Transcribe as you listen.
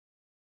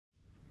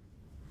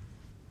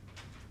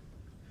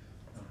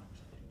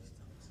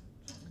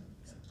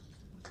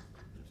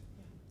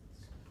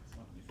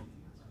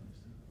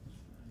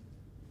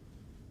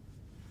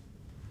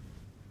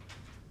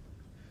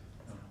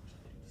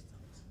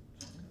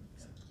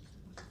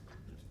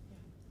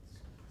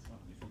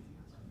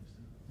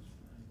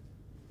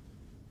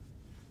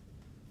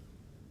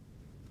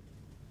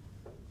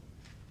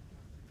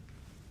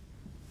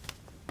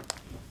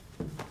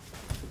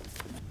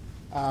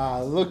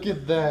Ah, look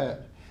at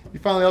that. You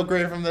finally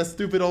upgraded from that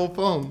stupid old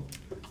phone.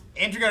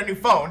 Andrew got a new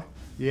phone.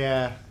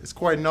 Yeah, it's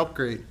quite an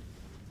upgrade.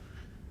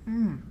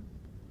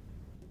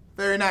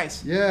 Very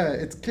nice. Yeah,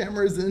 its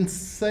camera is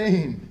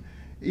insane.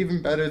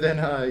 Even better than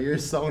your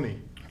Sony.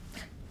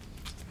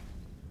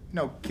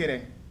 No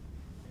kidding.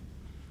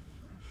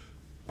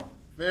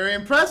 Very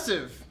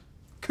impressive.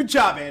 Good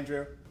job,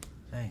 Andrew.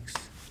 Thanks.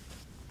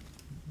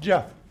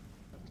 Jeff,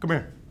 come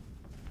here.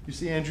 You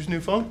see Andrew's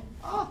new phone?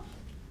 Oh,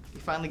 you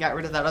finally got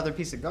rid of that other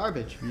piece of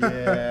garbage.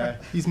 Yeah,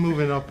 he's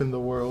moving up in the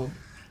world.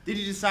 Did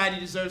you decide you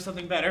deserve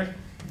something better?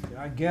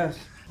 I guess.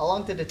 How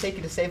long did it take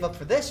you to save up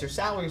for this? Your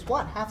salary's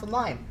what? Half of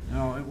mine.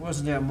 No, it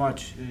wasn't that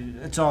much.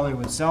 That's all they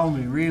would sell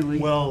me, really.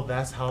 Well,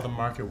 that's how the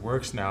market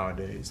works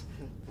nowadays.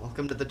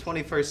 Welcome to the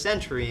 21st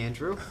century,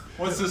 Andrew.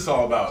 What's this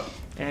all about?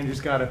 Andrew's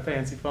got a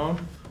fancy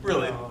phone.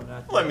 Really? No,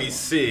 not Let that. me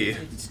see.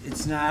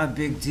 It's not a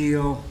big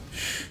deal.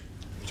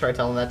 Try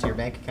telling that to your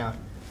bank account.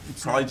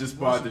 Probably just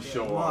bought to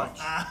show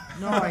off.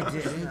 No, I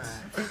didn't.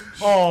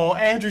 Oh,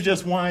 Andrew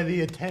just wanted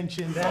the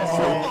attention, that's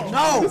it.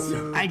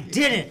 No, I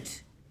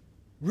didn't.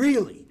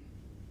 Really.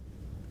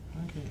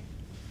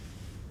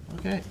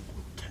 Okay.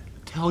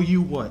 Tell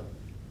you what.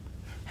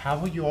 How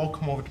about you all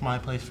come over to my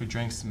place for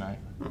drinks tonight?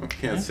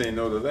 Can't say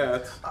no to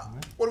that.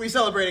 What are we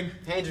celebrating?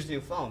 Andrew's new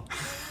phone.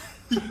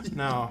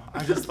 No,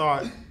 I just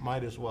thought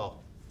might as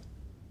well.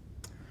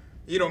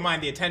 You don't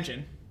mind the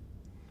attention.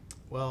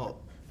 Well,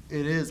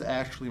 it is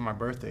actually my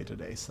birthday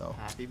today, so.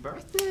 Happy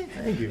birthday.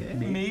 Thank you.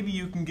 Maybe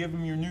you can give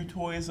him your new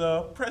toy as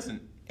a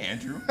present,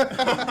 Andrew.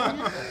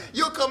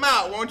 You'll come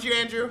out, won't you,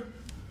 Andrew?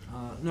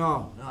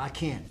 No, I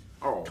can't.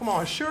 Oh. Come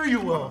on, sure you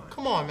will.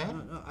 Come on,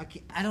 man. No, I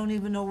can't. I don't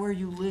even know where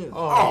you live.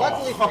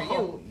 Luckily for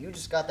you, you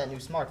just got that new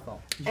smartphone.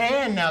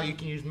 And now you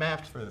can use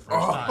maps for the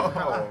first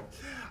time.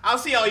 I'll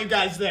see all you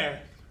guys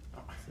there.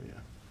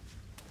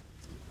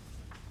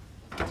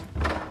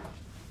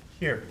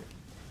 Here.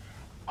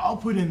 I'll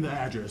put in the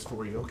address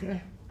for you,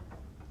 okay?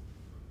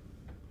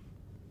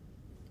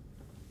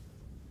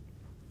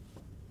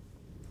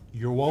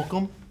 You're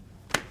welcome.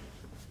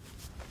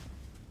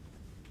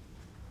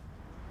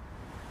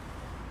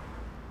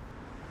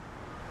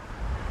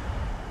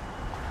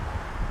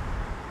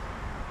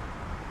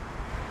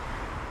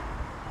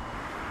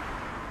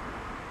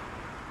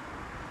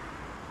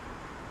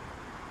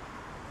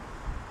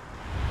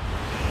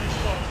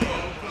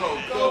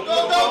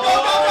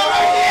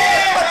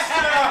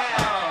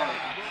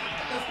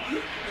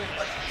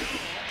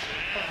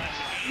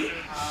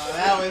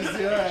 That was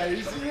good.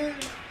 You see it?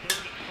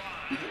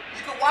 You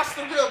can watch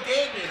the real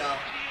game, you know.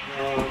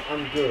 No,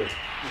 I'm good.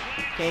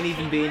 Can't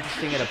even be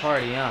interesting at a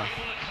party, huh?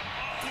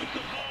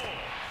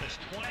 That's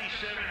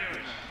 27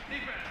 yards.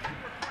 Defense,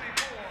 number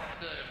 24,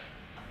 the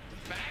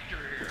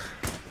factor here.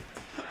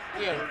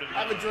 Here,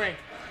 have a drink.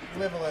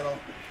 Live a little.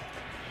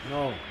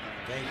 No,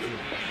 thank you.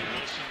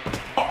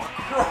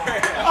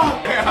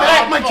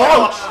 Back my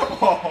couch!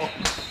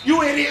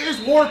 You idiot, it's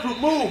waterproof,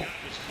 move!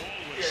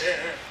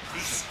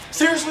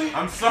 Seriously?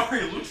 I'm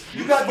sorry, Luke.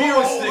 You got beer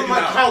all over my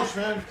couch,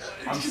 man.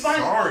 I'm Did you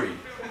find- sorry.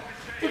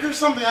 Figure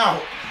something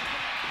out.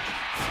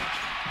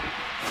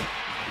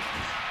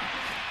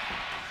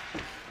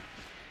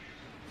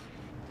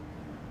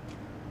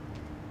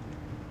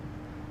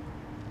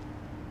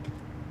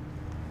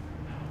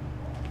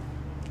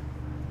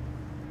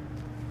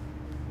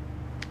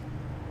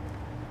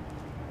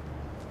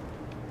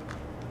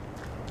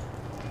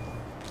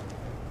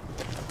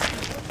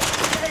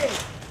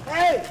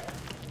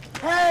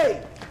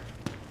 Hey!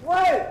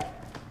 Wait!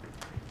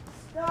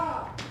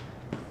 Stop!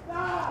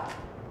 Stop!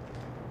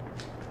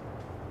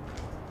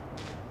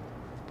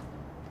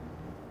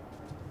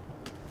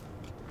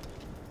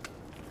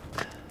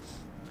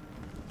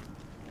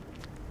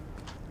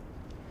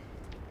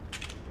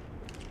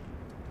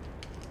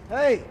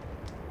 Hey!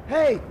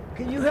 Hey!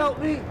 Can you help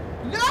me?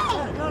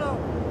 No!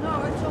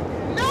 No, it's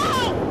okay.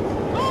 No!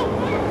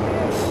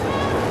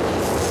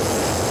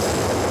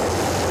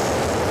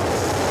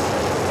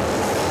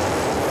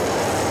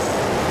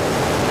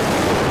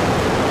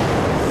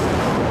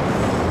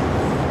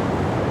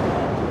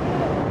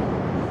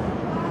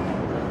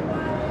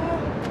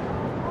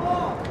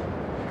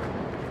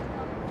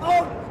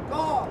 Oh,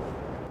 God!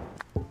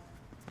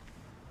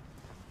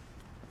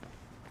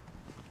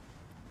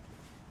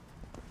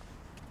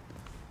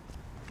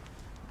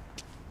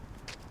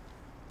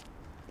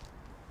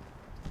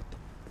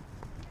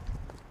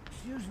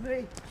 Excuse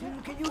me.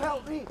 Can you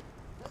help me?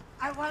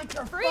 I want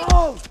your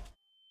phone.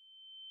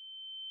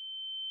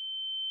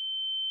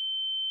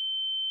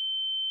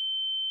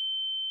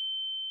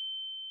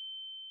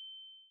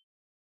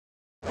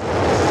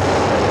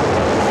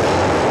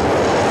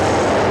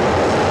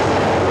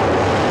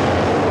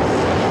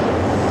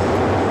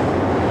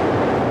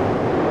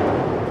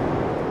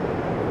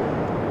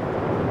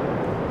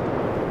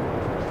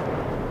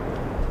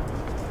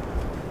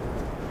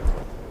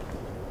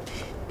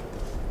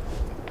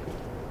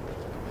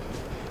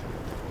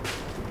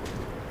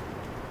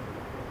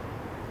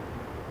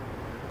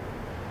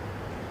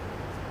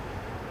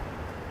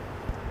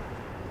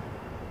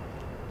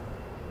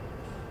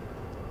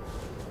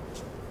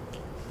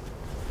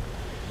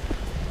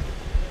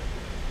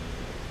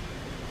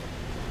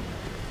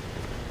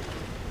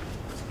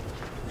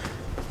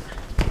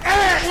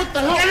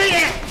 What the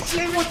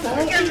hell? What the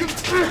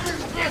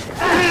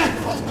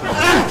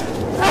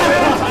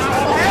hell?